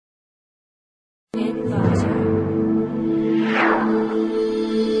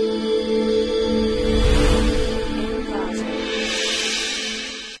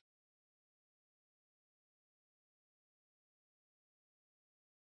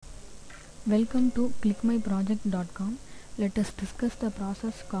Welcome to clickmyproject.com. Let us discuss the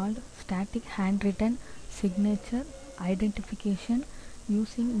process called static handwritten signature identification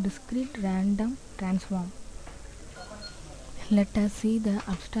using discrete random transform. Let us see the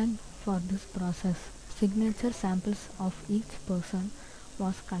abstract for this process. Signature samples of each person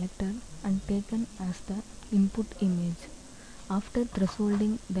was collected and taken as the input image. After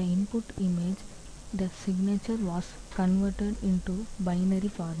thresholding the input image, the signature was converted into binary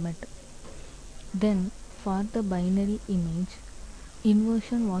format. Then, for the binary image,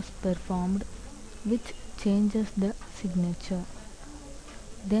 inversion was performed, which changes the signature.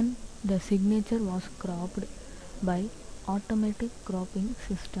 Then, the signature was cropped by automatic cropping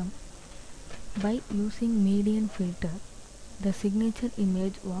system. By using median filter, the signature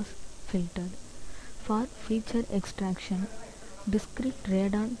image was filtered. For feature extraction, discrete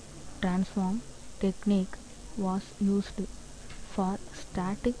Readme transform technique was used for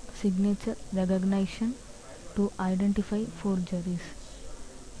static signature recognition to identify forgeries.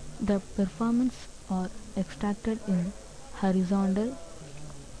 The performance are extracted in horizontal,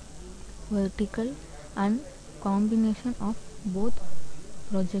 vertical and combination of both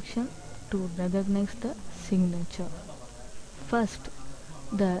projection to recognize the signature. First,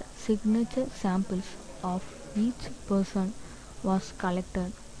 the signature samples of each person was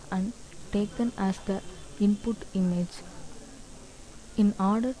collected and taken as the input image. In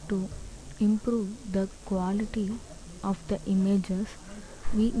order to improve the quality of the images,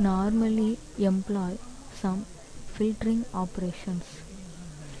 we normally employ some filtering operations.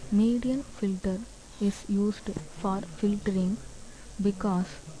 Median filter is used for filtering because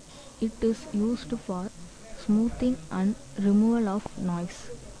it is used for smoothing and removal of noise.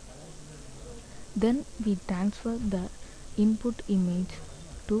 Then we transfer the input image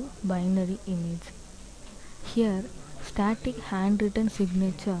to binary image. Here, static handwritten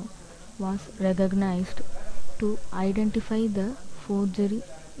signature was recognized to identify the forgery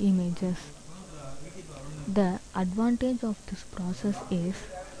images. The advantage of this process is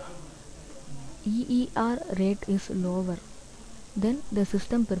EER rate is lower, then the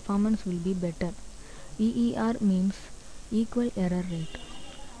system performance will be better. EER means equal error rate,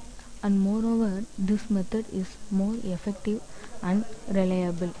 and moreover this method is more effective and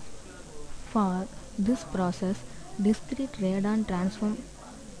reliable. For this process, discrete Readme transform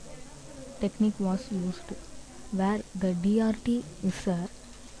technique was used, where the DRT is a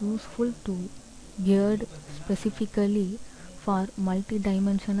useful tool geared specifically for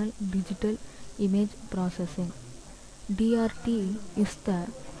multidimensional digital image processing. DRT is the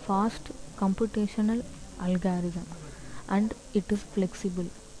fast computational algorithm and it is flexible.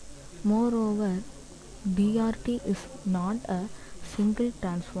 Moreover, DRT is not a single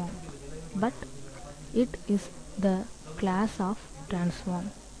transform, but it is the class of transform.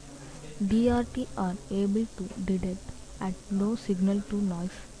 DRT are able to detect at low signal to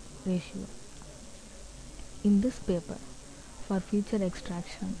noise ratio. In this paper, for feature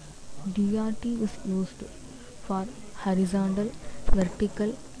extraction, DRT is used for horizontal,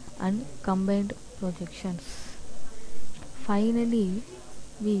 vertical and combined projections. Finally,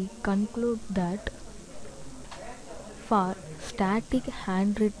 we conclude that for static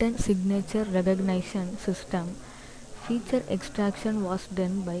handwritten signature recognition system, feature extraction was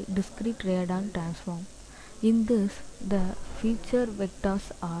done by discrete Readme transform. In this, the feature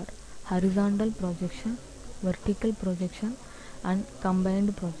vectors are horizontal projection, vertical projection and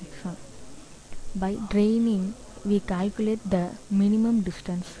combined projection. By draining, we calculate the minimum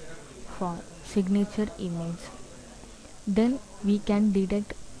distance for signature image. Then we can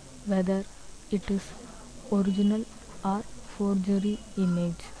detect whether it is original or forgery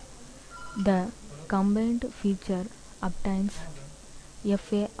image. The combined feature obtains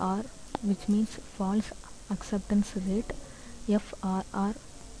FAR, which means false acceptance rate, FRR,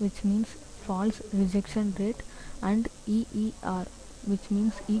 which means false rejection rate, and EER, which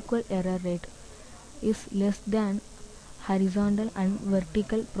means equal error rate, is less than horizontal and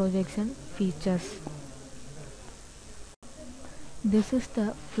vertical projection features. This is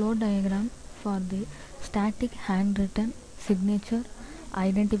the flow diagram for the static handwritten signature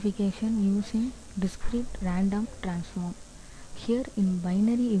identification using discrete random transform. Here in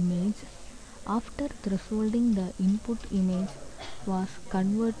binary image, after thresholding the input image was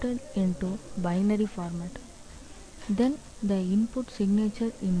converted into binary format. Then the input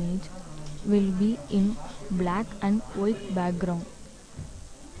signature image will be in black and white background.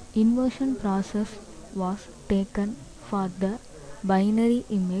 Inversion process was taken for the binary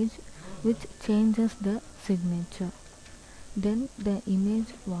image, which changes the signature. Then the image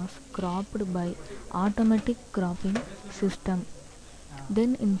was cropped by automatic cropping system.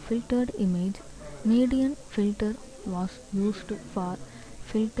 Then in filtered image, median filter was used for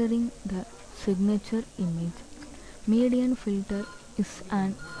filtering the signature image. Median filter is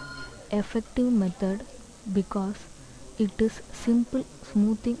an effective method because it is simple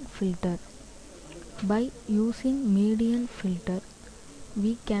smoothing filter. By using median filter,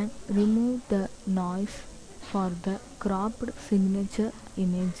 we can remove the noise for the cropped signature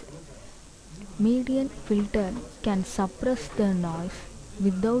image. Median filter can suppress the noise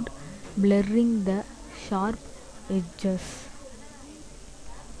without blurring the sharp edges.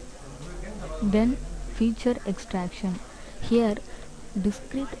 Then feature extraction. Here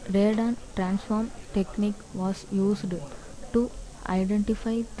discrete radon transform technique was used to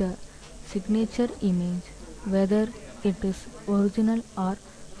identify the signature image, whether it is original or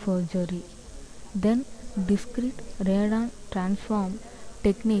forgery. Then discrete radon transform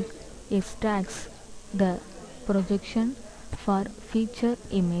technique extracts the projection for feature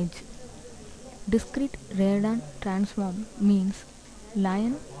image. Discrete radon transform means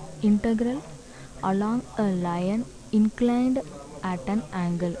line integral along a line inclined at an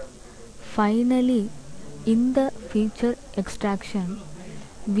angle. Finally, in the feature extraction,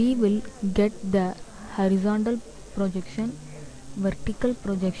 we will get the horizontal projection, vertical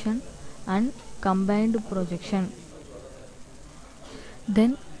projection, and combined projection.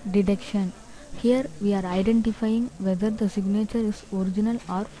 Then detection. Here we are identifying whether the signature is original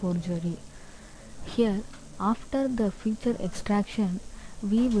or forgery. Here, after the feature extraction,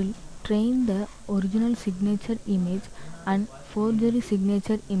 we will train the original signature image and forgery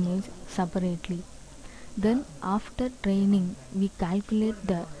signature image separately. Then after training, we calculate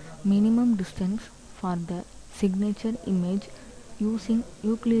the minimum distance for the signature image using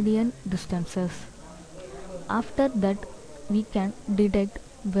Euclidean distances. After that, we can detect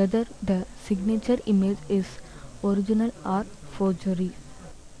whether the signature image is original or forgery.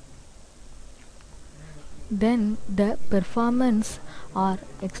 Then the performance are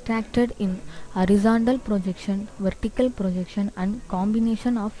extracted in horizontal projection, vertical projection, and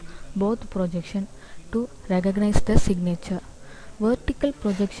combination of both projection to recognize the signature. Vertical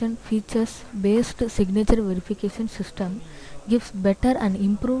projection features based signature verification system gives better and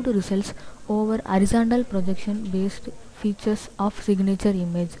improved results over horizontal projection based features of signature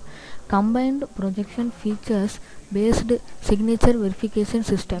image. Combined projection features based signature verification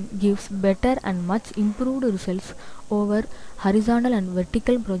system gives better and much improved results over horizontal and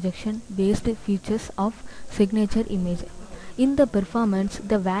vertical projection based features of signature image. In the performance,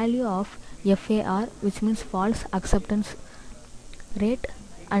 the value of FAR, which means false acceptance rate,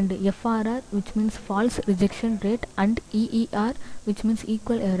 and FRR, which means false rejection rate, and EER, which means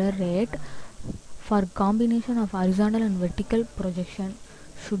equal error rate, for combination of horizontal and vertical projection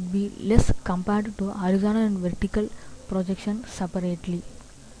should be less compared to horizontal and vertical projection separately.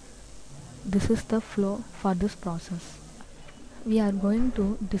 This is the flow for this process. We are going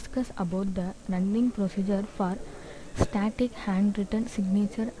to discuss about the running procedure for static handwritten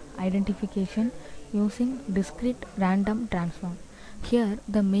signature identification using discrete random transform. Here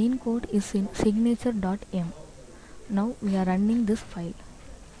the main code is in signature.m. Now we are running this file.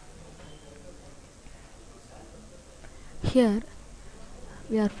 Here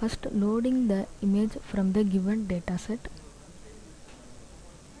we are first loading the image from the given dataset.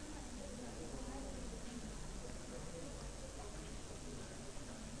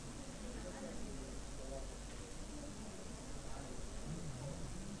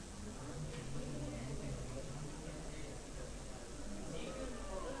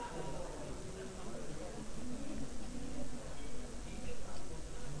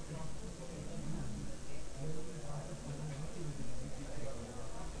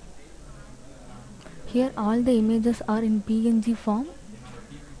 Here all the images are in PNG form.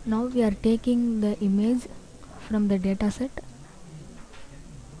 Now we are taking the image from the dataset.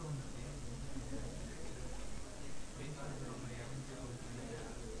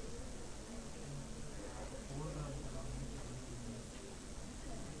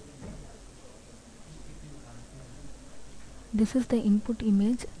 This is the input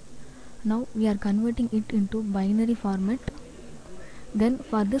image. Now we are converting it into binary format. Then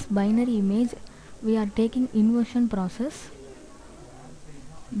for this binary image, we are taking inversion process.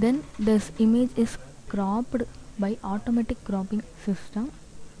 Then this image is cropped by automatic cropping system.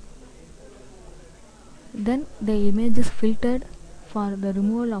 Then the image is filtered for the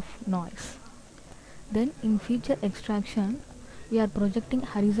removal of noise. Then in feature extraction, we are projecting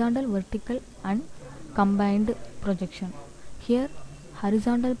horizontal, vertical, and combined projection. Here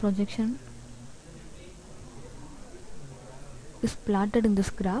horizontal projection is plotted in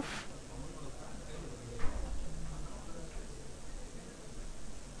this graph.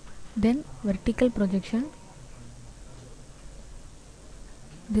 Then vertical projection.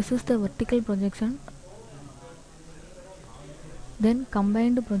 This is the vertical projection. Then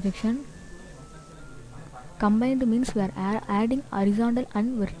combined projection. Combined means we are adding horizontal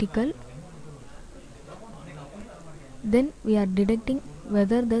and vertical. Then we are detecting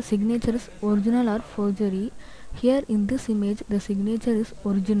whether the signature is original or forgery. Here in this image the signature is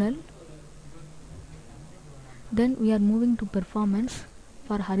original. Then we are moving to performance.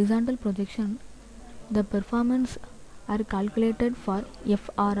 For horizontal projection, the performance are calculated for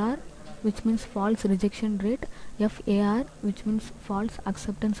FRR, which means false rejection rate, FAR, which means false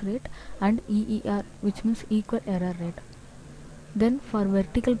acceptance rate, and EER, which means equal error rate. Then for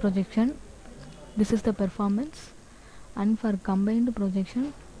vertical projection, this is the performance, and for combined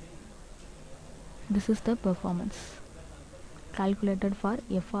projection, this is the performance calculated for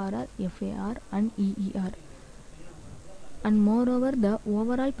FRR, FAR, and EER. And moreover, the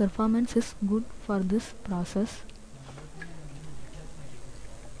overall performance is good for this process.